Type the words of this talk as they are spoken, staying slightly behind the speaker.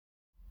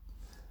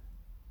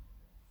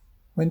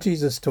When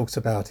Jesus talks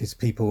about his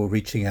people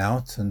reaching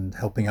out and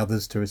helping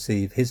others to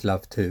receive his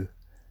love too,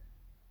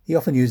 he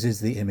often uses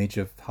the image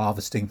of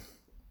harvesting.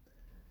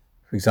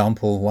 For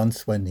example,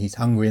 once when he's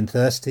hungry and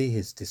thirsty,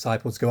 his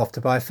disciples go off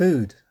to buy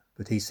food,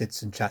 but he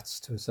sits and chats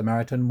to a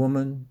Samaritan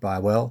woman by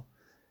a well.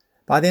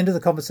 By the end of the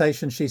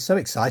conversation, she's so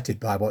excited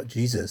by what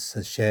Jesus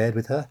has shared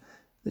with her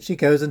that she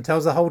goes and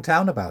tells the whole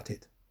town about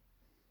it.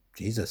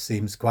 Jesus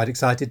seems quite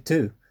excited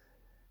too,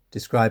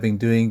 describing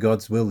doing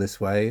God's will this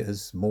way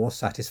as more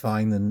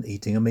satisfying than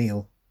eating a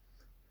meal.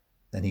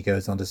 Then he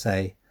goes on to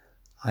say,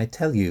 "I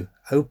tell you,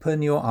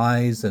 open your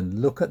eyes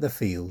and look at the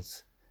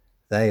fields.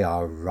 They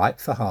are ripe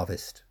for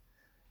harvest,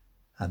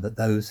 and that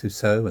those who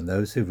sow and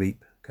those who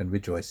reap can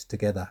rejoice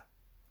together."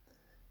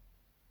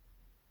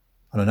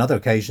 On another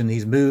occasion,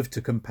 he's moved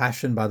to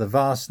compassion by the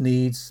vast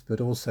needs, but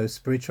also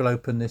spiritual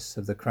openness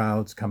of the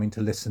crowds coming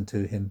to listen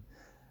to him,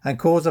 and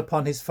calls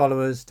upon his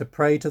followers to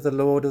pray to the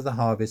Lord of the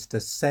harvest to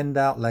send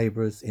out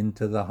labourers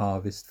into the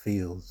harvest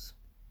fields.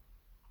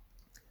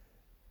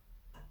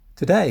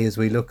 Today, as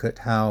we look at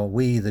how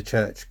we, the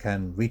church,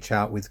 can reach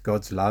out with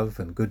God's love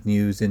and good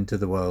news into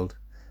the world,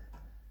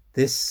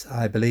 this,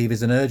 I believe,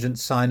 is an urgent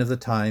sign of the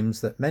times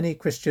that many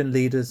Christian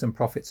leaders and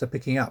prophets are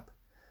picking up.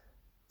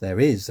 There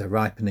is a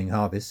ripening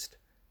harvest.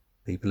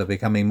 People are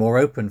becoming more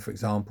open, for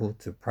example,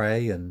 to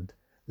pray and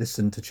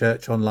listen to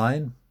church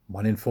online.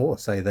 1 in 4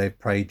 say they've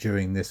prayed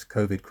during this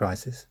COVID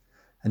crisis,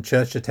 and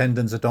church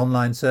attendance at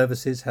online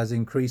services has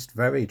increased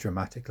very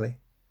dramatically.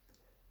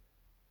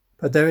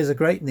 But there is a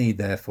great need,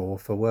 therefore,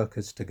 for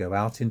workers to go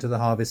out into the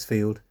harvest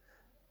field,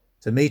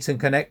 to meet and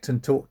connect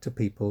and talk to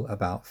people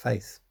about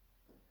faith.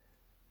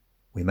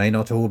 We may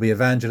not all be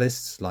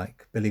evangelists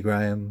like Billy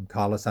Graham,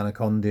 Carlos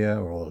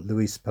Anacondia or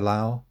Luis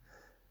Palau,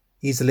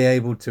 easily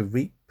able to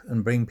reap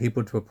and bring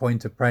people to a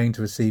point of praying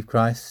to receive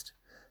Christ.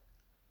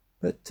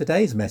 But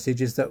today's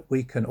message is that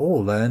we can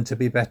all learn to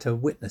be better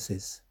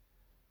witnesses,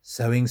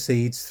 sowing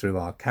seeds through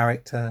our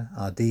character,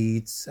 our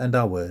deeds, and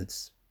our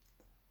words.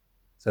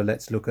 So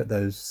let's look at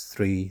those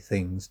 3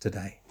 things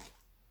today.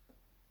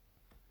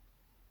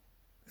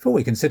 Before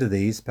we consider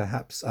these,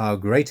 perhaps our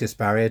greatest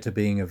barrier to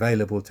being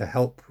available to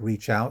help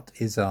reach out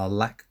is our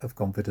lack of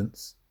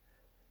confidence.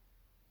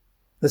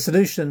 The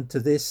solution to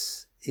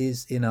this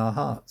is in our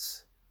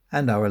hearts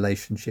and our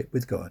relationship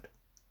with God.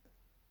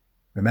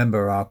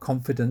 Remember, our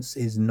confidence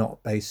is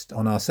not based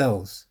on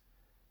ourselves,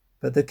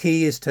 but the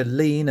key is to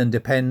lean and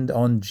depend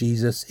on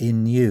Jesus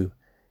in you,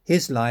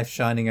 his life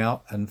shining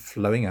out and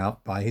flowing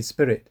out by his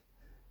Spirit.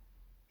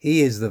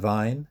 He is the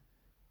vine,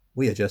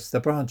 we are just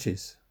the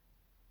branches.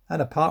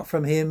 And apart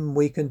from him,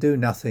 we can do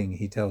nothing,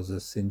 he tells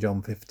us in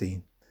John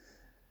 15.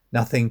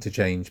 Nothing to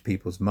change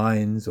people's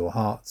minds or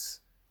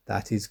hearts.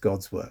 That is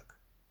God's work.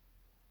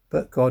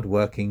 But God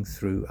working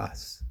through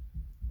us.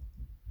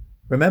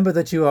 Remember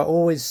that you are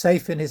always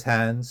safe in his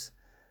hands,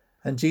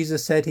 and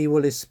Jesus said he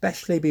will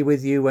especially be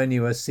with you when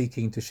you are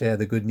seeking to share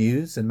the good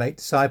news and make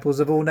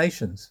disciples of all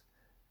nations.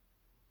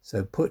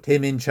 So put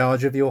him in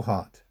charge of your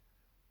heart,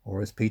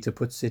 or as Peter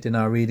puts it in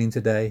our reading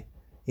today,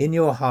 in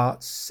your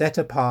heart set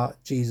apart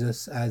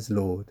Jesus as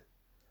Lord.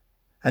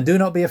 And do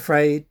not be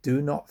afraid,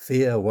 do not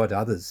fear what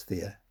others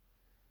fear.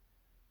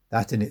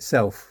 That in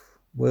itself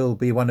will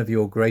be one of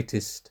your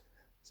greatest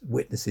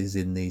witnesses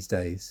in these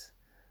days.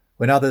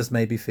 When others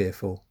may be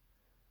fearful,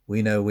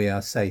 we know we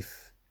are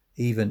safe,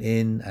 even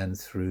in and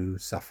through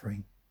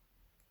suffering.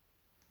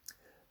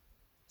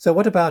 So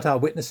what about our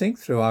witnessing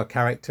through our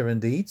character and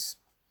deeds?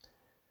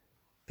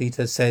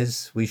 Peter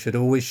says we should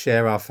always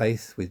share our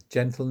faith with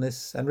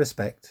gentleness and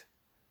respect,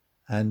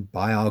 and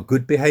by our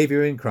good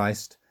behaviour in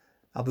Christ,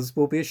 others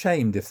will be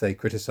ashamed if they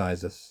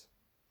criticise us.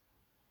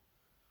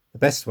 The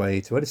best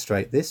way to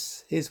illustrate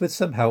this is with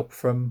some help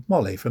from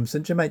Molly from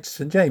St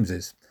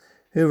James's,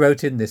 who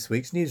wrote in this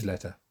week's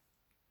newsletter.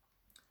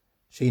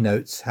 She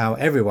notes how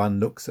everyone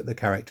looks at the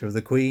character of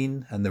the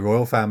Queen and the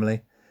royal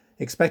family,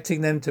 expecting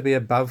them to be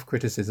above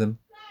criticism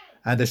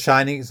and a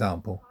shining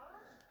example.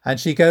 And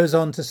she goes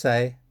on to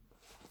say,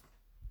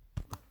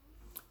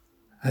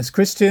 "As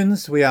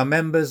Christians, we are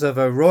members of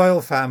a royal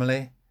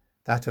family,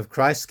 that of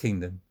Christ's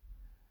kingdom,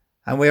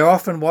 and we are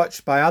often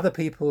watched by other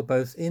people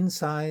both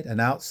inside and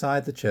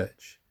outside the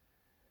church.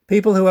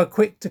 People who are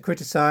quick to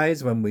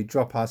criticise when we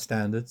drop our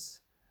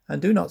standards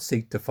and do not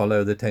seek to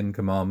follow the 10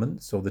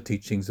 Commandments or the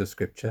teachings of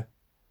Scripture.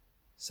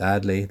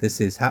 Sadly,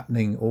 this is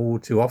happening all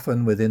too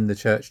often within the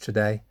church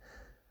today,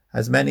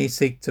 as many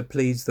seek to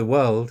please the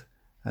world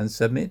and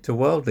submit to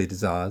worldly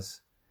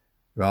desires,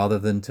 rather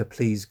than to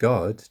please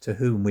God, to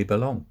whom we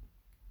belong.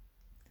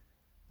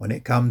 When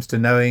it comes to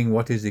knowing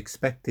what is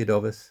expected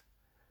of us,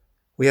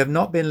 we have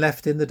not been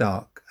left in the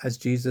dark, as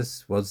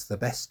Jesus was the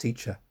best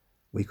teacher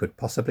we could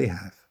possibly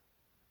have.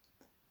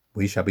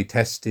 We shall be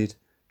tested,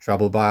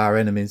 troubled by our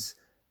enemies,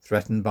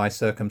 threatened by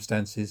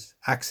circumstances,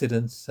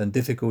 accidents and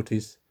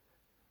difficulties,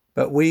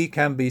 but we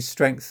can be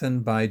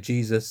strengthened by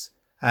Jesus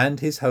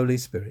and his Holy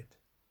Spirit.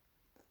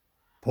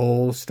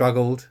 Paul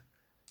struggled,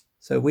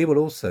 so we will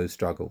also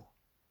struggle.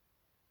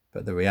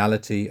 But the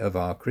reality of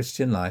our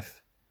Christian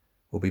life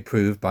will be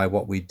proved by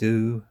what we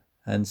do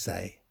and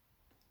say.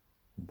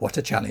 What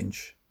a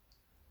challenge!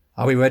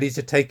 Are we ready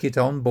to take it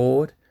on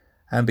board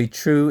and be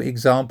true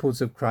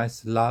examples of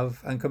Christ's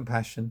love and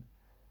compassion,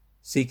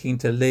 seeking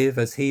to live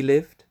as he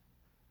lived,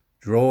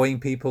 drawing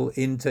people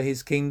into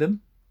his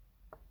kingdom?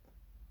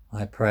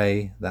 I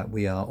pray that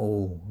we are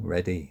all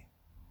ready.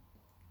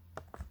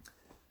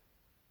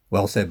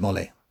 Well said,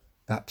 Molly.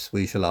 Perhaps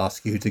we shall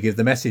ask you to give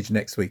the message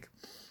next week.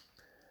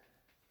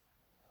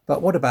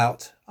 But what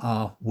about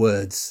our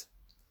words?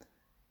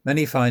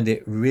 Many find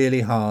it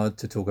really hard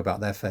to talk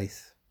about their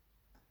faith.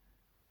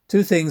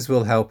 Two things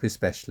will help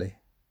especially.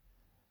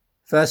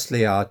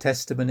 Firstly, our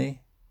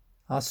testimony,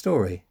 our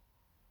story,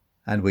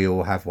 and we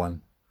all have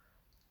one.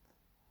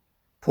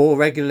 Paul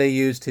regularly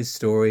used his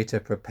story to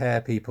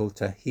prepare people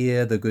to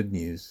hear the good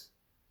news.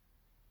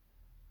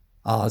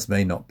 Ours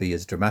may not be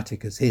as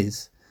dramatic as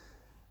his,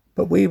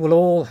 but we will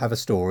all have a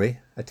story,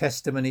 a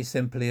testimony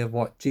simply of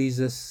what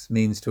Jesus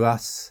means to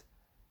us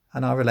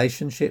and our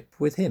relationship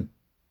with him,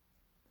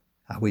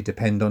 how we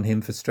depend on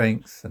him for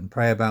strength and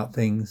pray about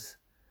things.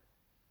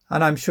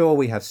 And I'm sure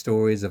we have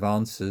stories of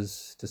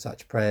answers to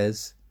such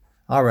prayers,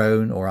 our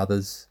own or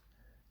others,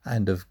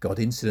 and of God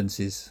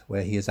incidences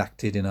where he has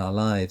acted in our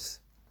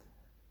lives.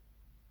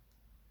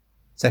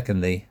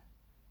 Secondly,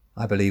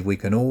 I believe we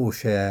can all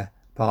share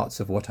parts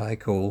of what I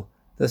call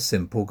the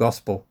simple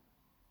gospel.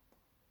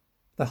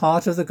 The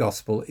heart of the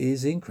gospel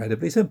is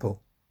incredibly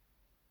simple.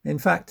 In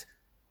fact,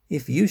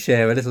 if you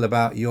share a little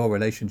about your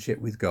relationship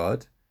with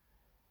God,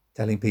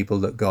 telling people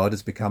that God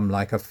has become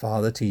like a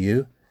father to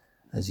you,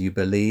 as you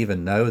believe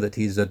and know that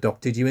he's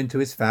adopted you into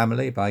his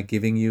family by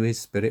giving you his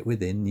spirit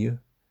within you,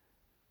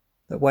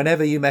 that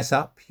whenever you mess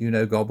up, you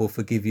know God will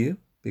forgive you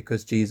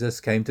because Jesus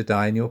came to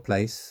die in your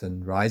place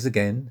and rise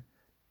again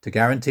to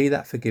guarantee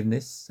that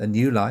forgiveness and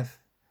new life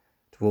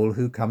to all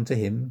who come to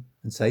him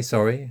and say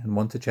sorry and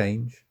want to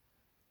change.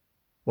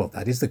 Well,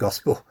 that is the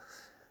gospel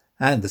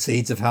and the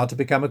seeds of how to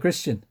become a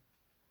Christian.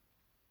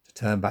 To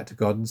turn back to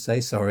God and say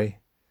sorry,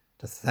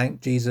 to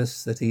thank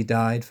Jesus that he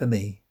died for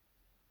me,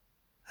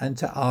 and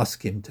to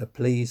ask him to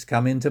please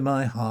come into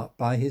my heart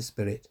by his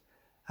Spirit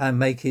and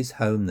make his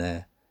home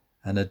there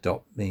and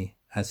adopt me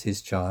as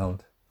his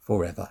child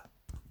forever.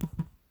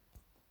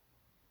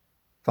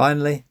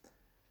 Finally,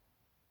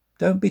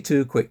 don't be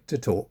too quick to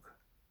talk,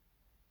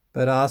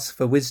 but ask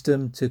for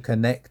wisdom to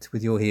connect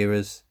with your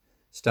hearers,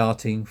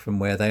 starting from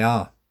where they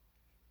are.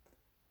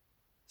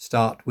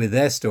 Start with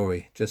their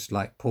story, just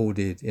like Paul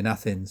did in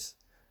Athens,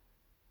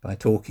 by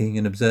talking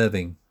and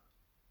observing.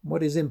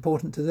 What is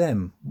important to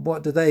them?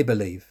 What do they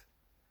believe?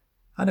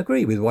 And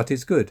agree with what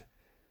is good,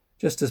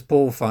 just as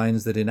Paul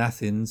finds that in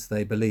Athens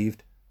they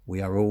believed we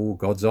are all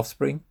God's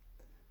offspring,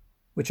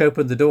 which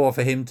opened the door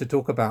for him to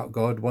talk about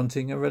God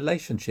wanting a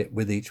relationship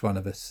with each one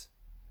of us,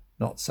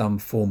 not some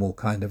formal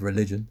kind of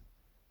religion,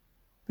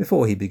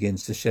 before he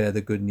begins to share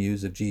the good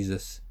news of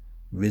Jesus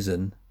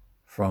risen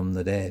from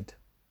the dead.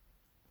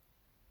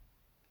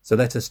 So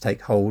let us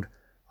take hold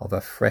of a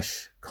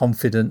fresh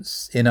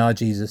confidence in our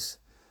Jesus,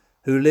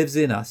 who lives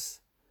in us,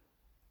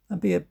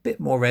 and be a bit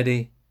more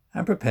ready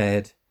and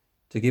prepared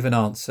to give an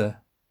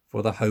answer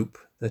for the hope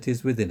that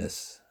is within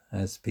us,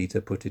 as Peter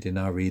put it in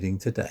our reading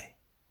today.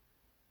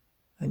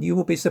 And you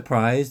will be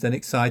surprised and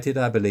excited,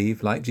 I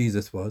believe, like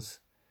Jesus was,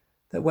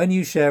 that when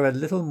you share a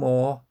little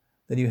more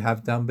than you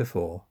have done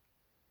before,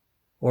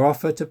 or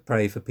offer to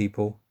pray for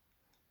people,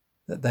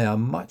 that they are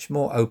much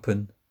more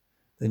open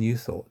than you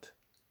thought.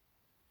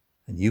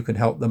 And you can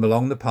help them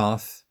along the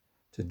path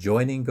to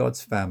joining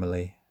God's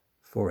family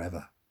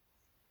forever.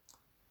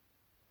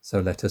 So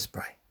let us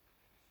pray.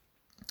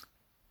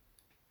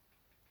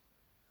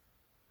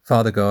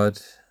 Father God,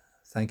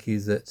 thank you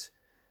that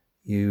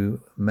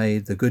you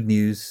made the good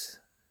news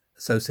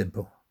so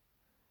simple,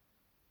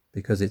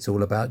 because it's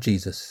all about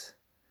Jesus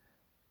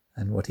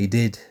and what he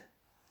did,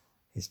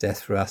 his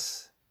death for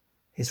us,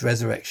 his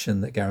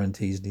resurrection that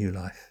guarantees new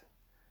life,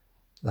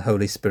 the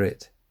Holy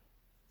Spirit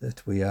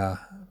that we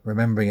are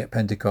remembering at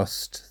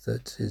Pentecost,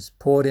 that is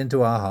poured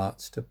into our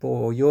hearts, to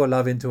pour your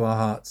love into our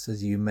hearts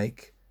as you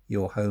make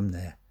your home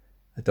there,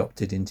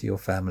 adopted into your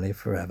family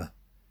forever.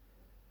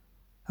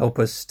 Help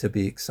us to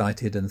be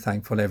excited and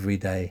thankful every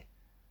day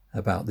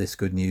about this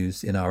good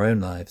news in our own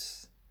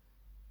lives.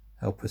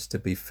 Help us to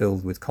be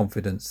filled with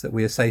confidence that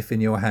we are safe in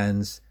your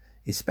hands,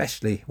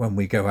 especially when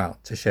we go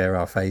out to share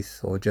our faith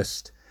or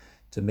just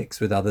to mix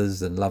with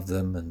others and love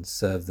them and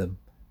serve them.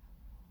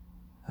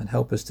 And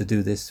help us to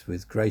do this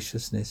with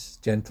graciousness,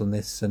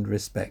 gentleness and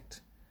respect,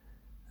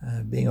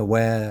 being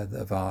aware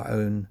of our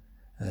own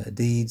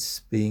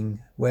deeds,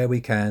 being where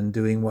we can,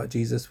 doing what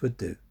Jesus would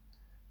do,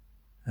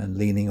 and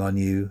leaning on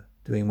you,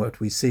 doing what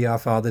we see our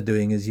Father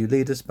doing as you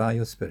lead us by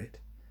your Spirit.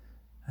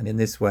 And in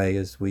this way,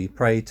 as we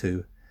pray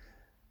too,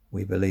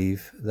 we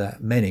believe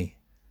that many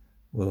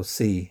will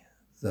see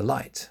the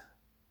light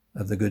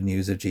of the good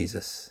news of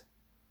Jesus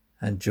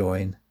and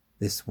join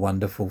this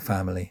wonderful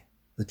family,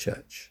 the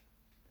Church.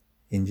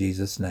 In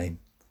Jesus' name,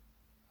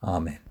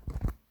 Amen.